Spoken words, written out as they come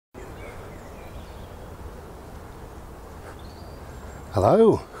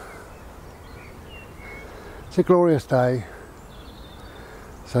Hello. It's a glorious day,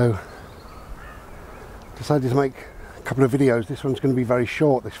 so decided to make a couple of videos. This one's going to be very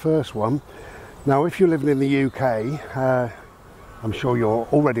short, this first one. Now if you're living in the UK, I'm sure you're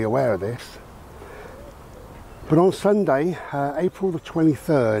already aware of this, but on Sunday, April the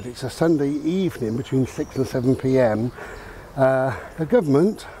 23rd, it's a Sunday evening between 6 and 7 p.m, the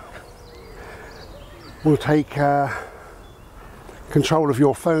government will take control of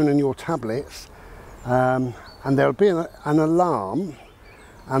your phone and your tablets, and there'll be an alarm,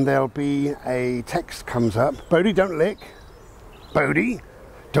 and there'll be a text comes up: Bodie, don't lick. Bodie,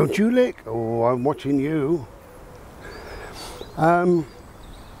 don't you lick. Oh, I'm watching you.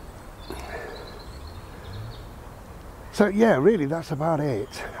 So yeah, really that's about it.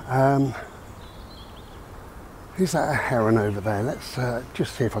 Is that a heron over there? Let's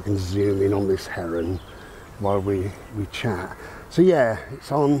just see if I can zoom in on this heron while we chat. So yeah,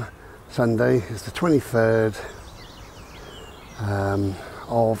 it's on Sunday, it's the 23rd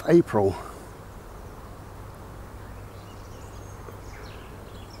of April.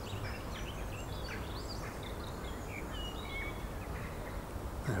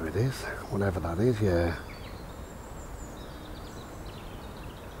 There it is, whatever that is, yeah.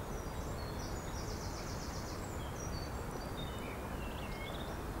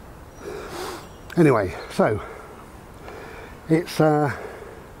 Anyway, so it's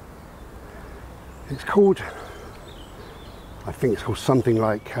called, I think it's called something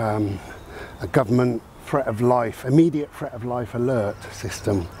like a government threat of life, immediate threat of life alert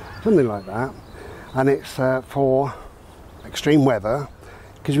system, something like that. And it's for extreme weather,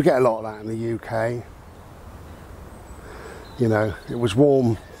 because we get a lot of that in the UK. You know, it was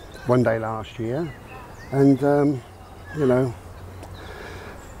warm one day last year, and you know,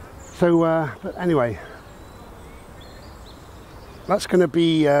 so but anyway, that's going to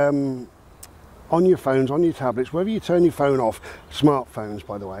be on your phones, on your tablets, whether you turn your phone off, smartphones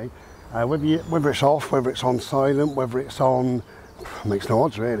by the way, whether it's off, whether it's on silent, whether it's on, makes no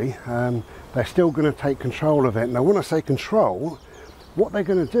odds really, they're still going to take control of it. Now when I say control, what they're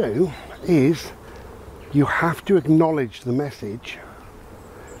going to do is you have to acknowledge the message.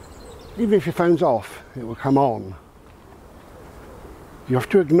 Even if your phone's off, it will come on. You have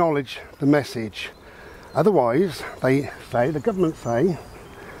to acknowledge the message. Otherwise, the government say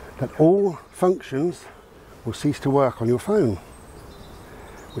that all functions will cease to work on your phone,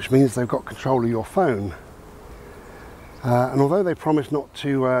 which means they've got control of your phone. And although they promise not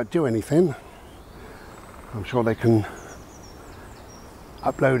to do anything, I'm sure they can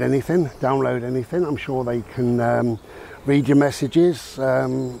upload anything, download anything. I'm sure they can read your messages,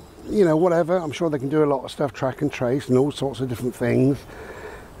 you know, whatever. I'm sure they can do a lot of stuff, track and trace and all sorts of different things.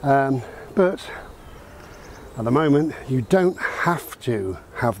 But at the moment, you don't have to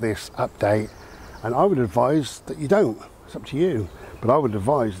have this update, and I would advise that you don't. It's up to you, but I would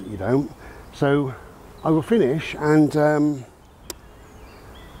advise that you don't. So I will finish, and there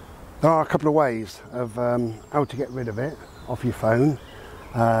are a couple of ways of how to get rid of it off your phone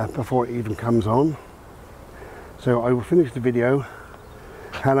before it even comes on. So I will finish the video.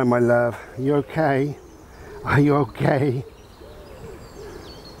 Hello my love, are you okay? Are you okay?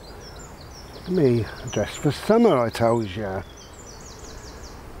 Me, dressed for summer, I told you.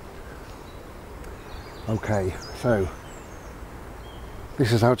 Okay, so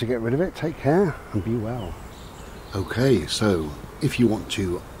this is how to get rid of it. Take care and be well. Okay, so if you want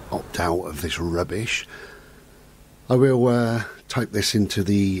to opt out of this rubbish, I will type this into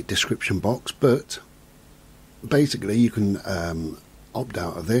the description box, but basically you can opt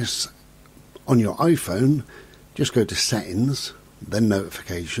out of this on your iPhone. Just go to settings, then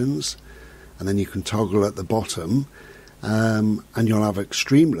notifications, and then you can toggle at the bottom, and you'll have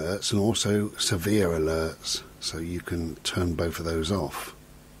extreme alerts and also severe alerts, so you can turn both of those off.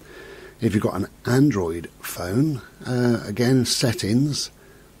 If you've got an Android phone, again settings,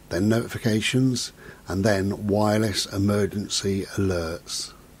 then notifications, and then wireless emergency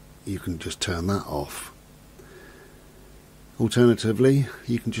alerts. You can just turn that off. Alternatively,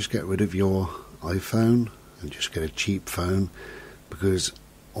 you can just get rid of your iPhone and just get a cheap phone, because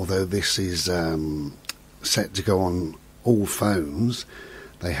although this is set to go on all phones,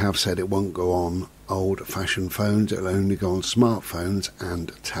 they have said it won't go on old-fashioned phones. It'll only go on smartphones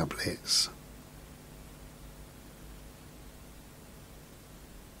and tablets.